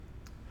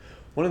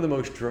One of the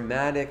most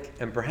dramatic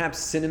and perhaps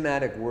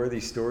cinematic worthy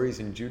stories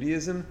in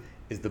Judaism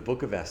is the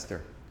Book of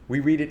Esther.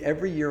 We read it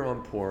every year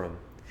on Purim.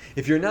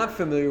 If you're not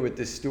familiar with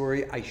this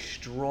story, I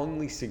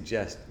strongly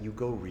suggest you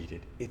go read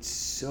it. It's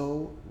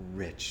so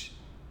rich.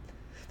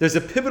 There's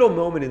a pivotal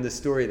moment in the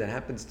story that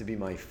happens to be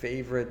my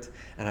favorite,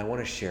 and I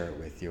want to share it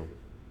with you.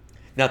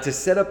 Now, to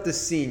set up the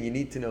scene, you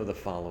need to know the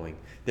following.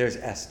 There's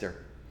Esther.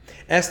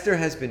 Esther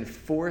has been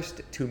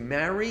forced to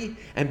marry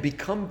and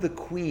become the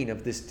queen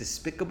of this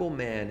despicable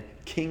man,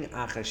 King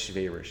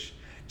Ahasuerus.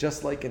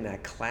 Just like in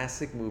that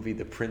classic movie,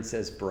 The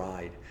Princess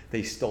Bride.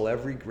 They stole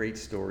every great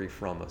story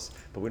from us,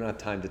 but we don't have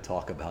time to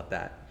talk about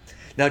that.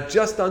 Now,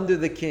 just under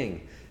the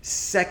king,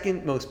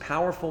 second most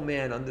powerful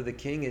man under the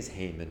king is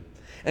Haman.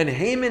 And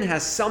Haman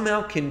has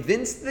somehow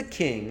convinced the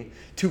king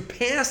to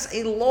pass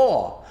a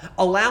law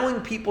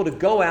allowing people to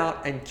go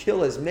out and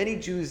kill as many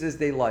Jews as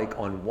they like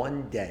on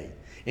one day,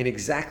 in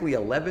exactly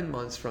 11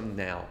 months from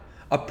now.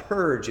 A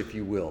purge, if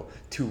you will,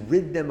 to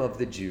rid them of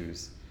the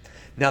Jews.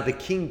 Now, the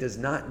king does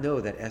not know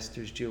that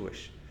Esther's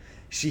Jewish.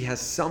 She has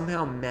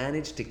somehow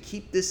managed to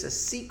keep this a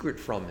secret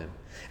from him.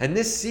 And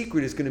this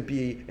secret is going to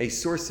be a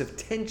source of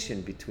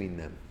tension between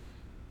them.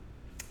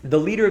 The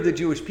leader of the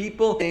Jewish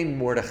people named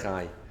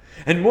Mordechai.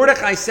 And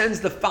Mordechai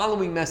sends the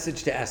following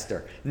message to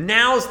Esther.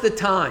 Now's the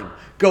time.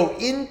 Go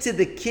into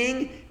the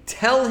king,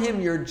 tell him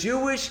you're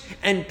Jewish,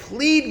 and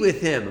plead with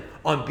him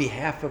on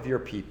behalf of your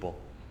people.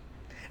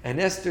 And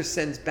Esther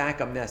sends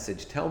back a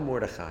message. Tell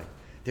Mordechai,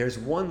 there's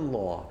one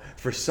law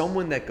for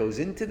someone that goes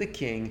into the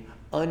king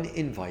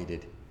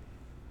uninvited.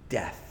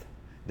 Death.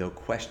 No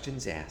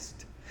questions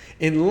asked.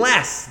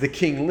 Unless the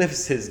king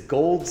lifts his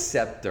gold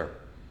scepter.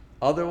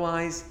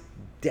 Otherwise,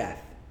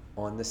 death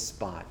on the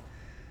spot.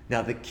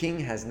 Now, the king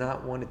has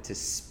not wanted to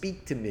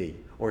speak to me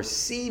or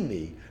see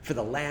me for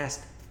the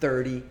last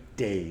 30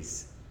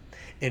 days.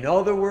 In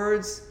other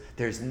words,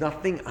 there's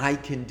nothing I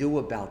can do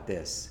about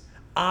this.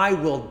 I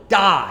will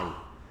die.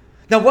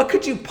 Now, what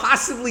could you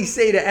possibly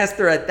say to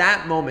Esther at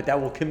that moment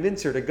that will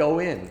convince her to go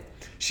in?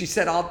 She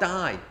said, I'll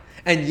die.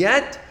 And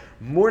yet,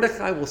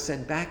 Mordecai will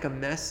send back a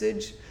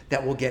message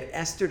that will get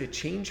Esther to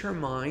change her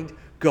mind,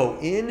 go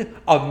in,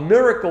 a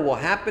miracle will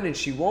happen and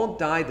she won't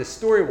die. The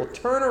story will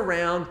turn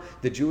around.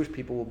 The Jewish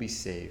people will be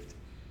saved.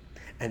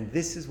 And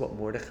this is what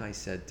Mordecai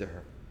said to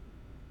her.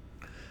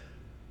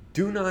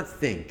 Do not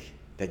think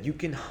that you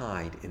can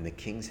hide in the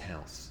king's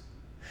house.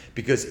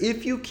 Because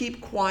if you keep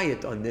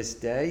quiet on this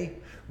day,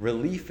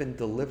 relief and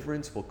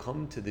deliverance will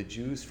come to the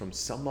Jews from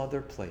some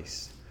other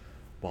place,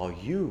 while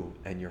you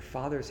and your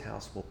father's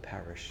house will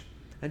perish.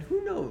 And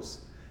who knows,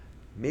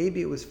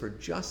 maybe it was for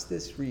just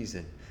this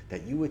reason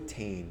that you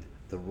attained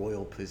the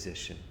royal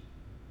position.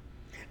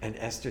 And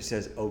Esther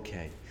says,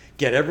 okay,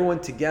 get everyone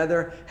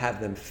together,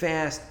 have them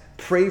fast,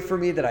 pray for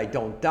me that I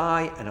don't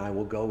die, and I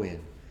will go in.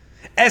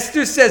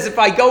 Esther says, if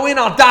I go in,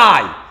 I'll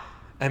die.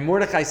 And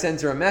Mordecai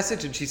sends her a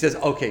message and she says,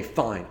 okay,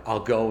 fine, I'll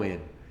go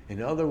in.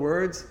 In other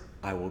words,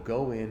 I will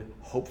go in.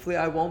 Hopefully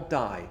I won't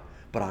die,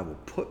 but I will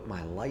put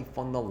my life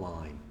on the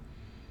line.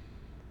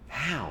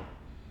 How?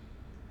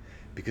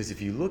 Because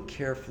if you look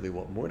carefully,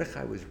 what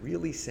Mordecai was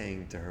really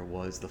saying to her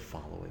was the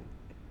following.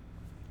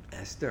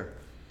 Esther,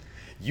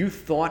 you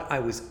thought I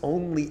was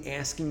only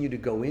asking you to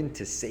go in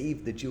to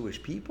save the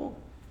Jewish people?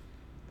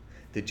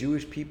 The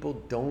Jewish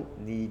people don't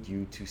need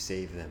you to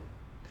save them.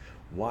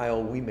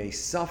 While we may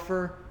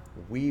suffer,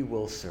 we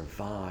will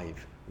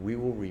survive. We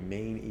will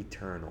remain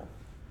eternal.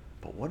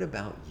 But what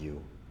about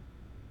you?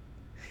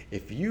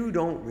 If you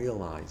don't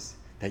realize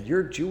that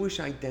your Jewish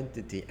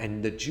identity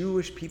and the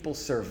Jewish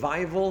people's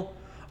survival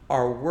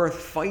are worth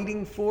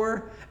fighting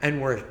for and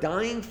worth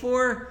dying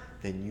for,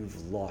 then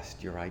you've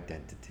lost your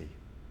identity.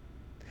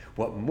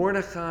 What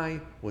Mordecai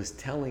was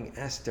telling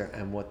Esther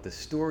and what the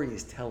story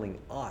is telling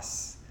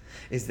us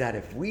is that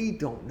if we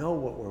don't know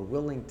what we're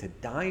willing to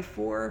die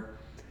for,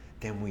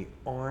 then we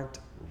aren't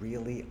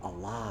really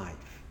alive.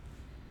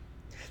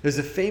 There's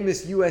a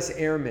famous U.S.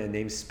 airman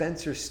named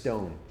Spencer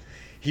Stone.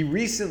 He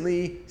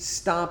recently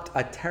stopped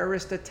a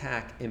terrorist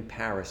attack in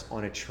Paris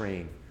on a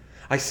train.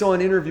 I saw an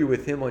interview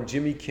with him on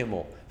Jimmy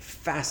Kimmel.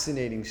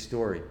 Fascinating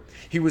story.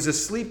 He was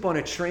asleep on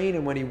a train,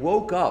 and when he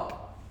woke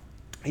up,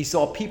 he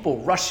saw people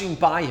rushing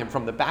by him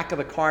from the back of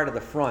the car to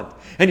the front.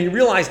 And he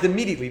realized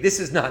immediately, this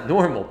is not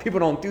normal. People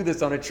don't do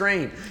this on a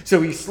train.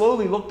 So he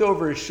slowly looked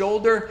over his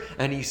shoulder,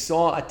 and he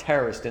saw a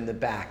terrorist in the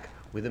back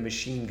with a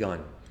machine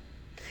gun.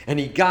 And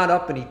he got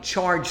up and he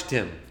charged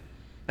him.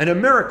 And a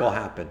miracle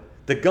happened.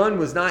 The gun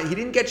was not, he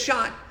didn't get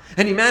shot.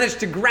 And he managed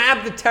to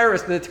grab the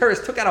terrorist, and the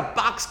terrorist took out a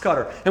box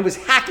cutter and was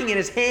hacking in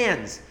his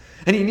hands.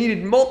 And he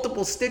needed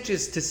multiple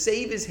stitches to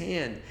save his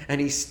hand. And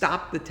he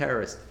stopped the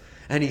terrorist.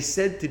 And he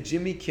said to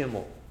Jimmy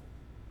Kimmel,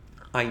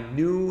 I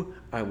knew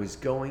I was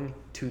going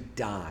to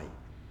die,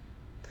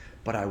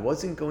 but I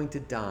wasn't going to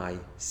die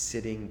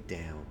sitting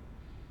down.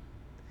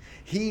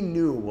 He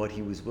knew what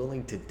he was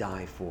willing to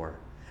die for,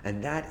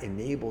 and that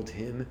enabled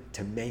him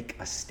to make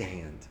a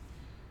stand.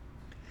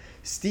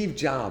 Steve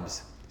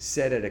Jobs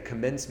said at a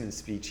commencement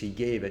speech he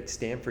gave at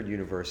Stanford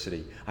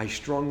University, I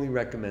strongly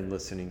recommend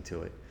listening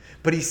to it,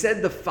 but he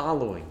said the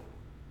following: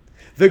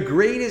 The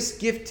greatest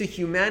gift to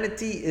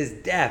humanity is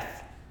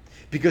death,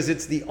 because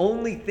it's the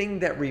only thing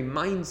that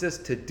reminds us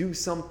to do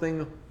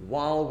something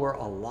while we're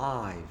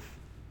alive.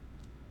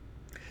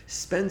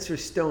 Spencer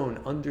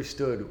Stone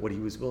understood what he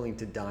was willing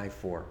to die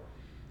for,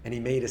 and he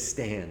made a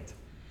stand.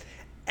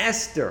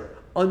 Esther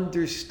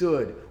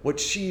understood what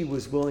she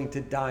was willing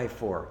to die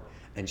for,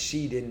 and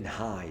she didn't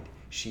hide.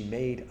 She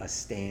made a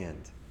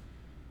stand.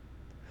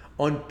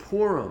 On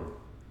Purim,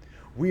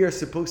 we are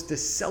supposed to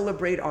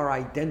celebrate our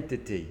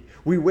identity.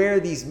 We wear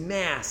these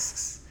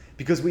masks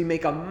because we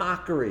make a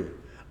mockery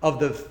of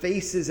the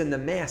faces and the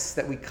masks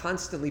that we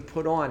constantly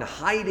put on,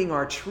 hiding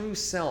our true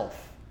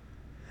self.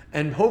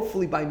 And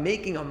hopefully by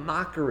making a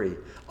mockery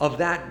of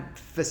that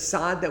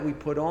facade that we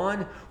put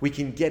on, we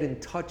can get in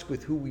touch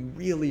with who we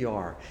really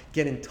are,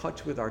 get in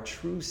touch with our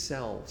true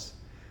selves.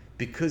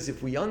 Because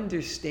if we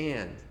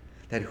understand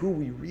that who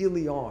we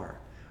really are,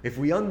 if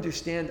we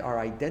understand our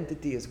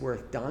identity is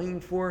worth dying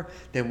for,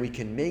 then we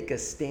can make a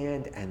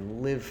stand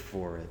and live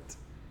for it.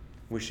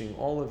 Wishing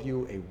all of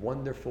you a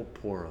wonderful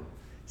Purim.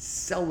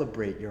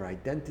 Celebrate your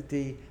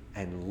identity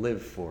and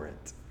live for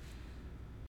it.